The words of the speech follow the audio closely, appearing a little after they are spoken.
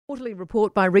Quarterly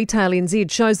report by Retail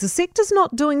NZ shows the sector's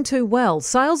not doing too well.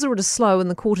 Sales are at a slow in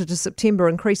the quarter to September,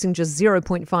 increasing just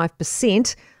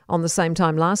 0.5% on the same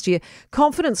time last year.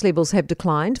 Confidence levels have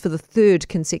declined for the third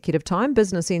consecutive time.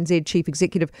 Business NZ Chief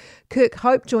Executive Kirk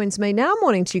Hope joins me now.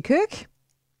 Morning to you, Kirk.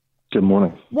 Good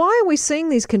morning. Why are we seeing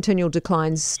these continual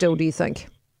declines still, do you think?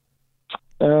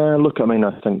 I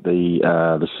think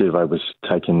the survey was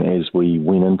taken as we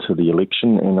went into the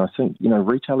election, and I think,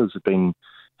 retailers have been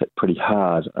hit pretty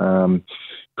hard.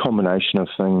 Combination of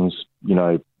things,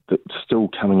 that's still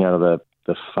coming out of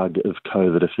the fug of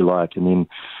COVID, if you like, and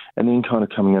then kind of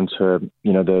coming into,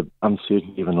 the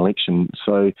uncertainty of an election.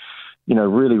 So,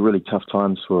 really, really tough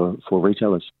times for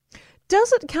retailers.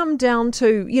 Does it come down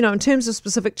to, in terms of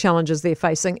specific challenges they're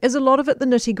facing, is a lot of it the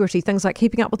nitty-gritty, things like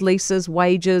keeping up with leases,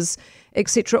 wages,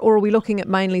 etc., or are we looking at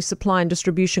mainly supply and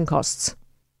distribution costs?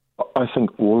 I think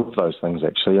all of those things,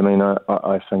 actually.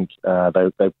 I think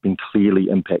they've been clearly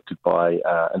impacted by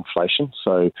inflation.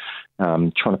 So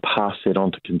trying to pass that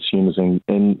on to consumers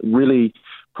and really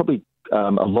probably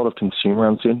a lot of consumer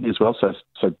uncertainty as well.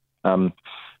 So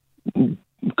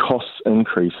costs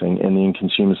increasing and then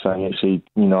consumers saying, actually,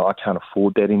 I can't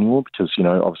afford that anymore because,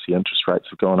 obviously interest rates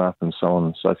have gone up and so on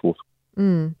and so forth.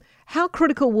 How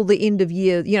critical will the end of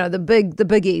year, the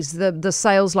biggies, the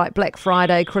sales like Black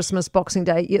Friday, Christmas, Boxing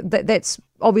Day, that's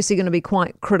obviously going to be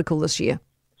quite critical this year?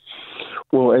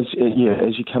 Well, as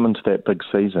you come into that big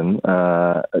season,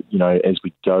 as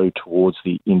we go towards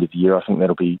the end of the year, I think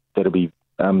that'll be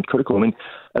critical.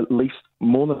 At least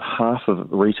more than half of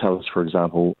retailers, for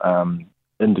example,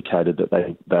 indicated that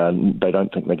they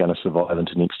don't think they're going to survive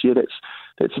into next year.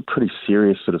 That's a pretty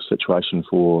serious sort of situation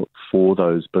for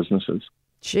those businesses.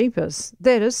 Jeepers,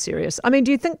 that is serious.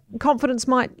 Do you think confidence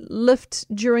might lift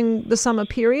during the summer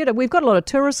period? We've got a lot of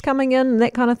tourists coming in and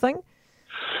that kind of thing.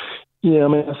 Yeah,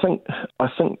 I think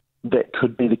that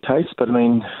could be the case, but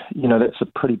that's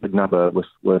a pretty big number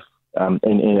with and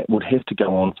it would have to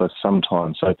go on for some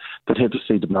time. So they'd have to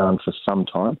see demand for some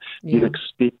time. Yeah. You'd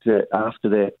expect that after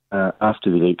the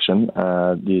election,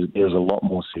 there's a lot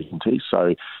more certainty.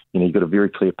 So you've got a very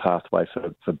clear pathway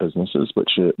for businesses,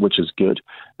 which is good,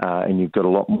 and you've got a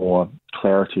lot more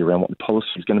clarity around what the policy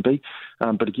is going to be.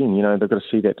 But again, they've got to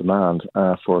see that demand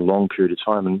for a long period of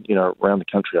time, and around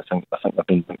the country, I think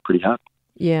they've been pretty hard.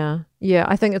 Yeah,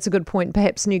 I think it's a good point.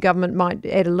 Perhaps new government might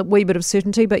add a wee bit of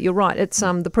certainty, but you're right. It's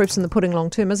the proof's in the pudding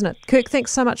long term, isn't it? Kirk,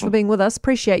 thanks so much for being with us.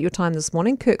 Appreciate your time this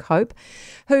morning. Kirk Hope,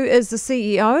 who is the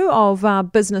CEO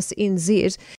of Business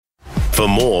NZ. For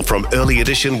more from Early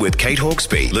Edition with Kate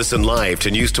Hawkesby, listen live to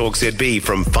News Talk ZB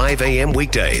from 5 a.m.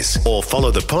 weekdays or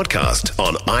follow the podcast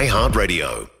on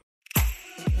iHeartRadio.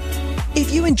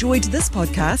 If you enjoyed this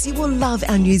podcast, you will love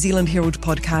our New Zealand Herald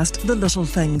podcast, The Little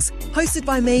Things, hosted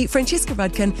by me, Francesca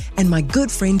Rudkin, and my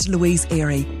good friend Louise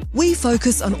Airy. We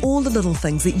focus on all the little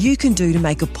things that you can do to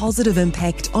make a positive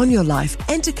impact on your life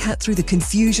and to cut through the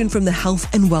confusion from the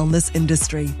health and wellness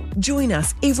industry. Join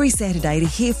us every Saturday to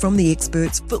hear from the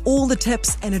experts for all the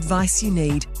tips and advice you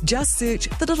need. Just search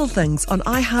The Little Things on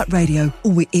iHeartRadio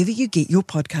or wherever you get your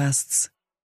podcasts.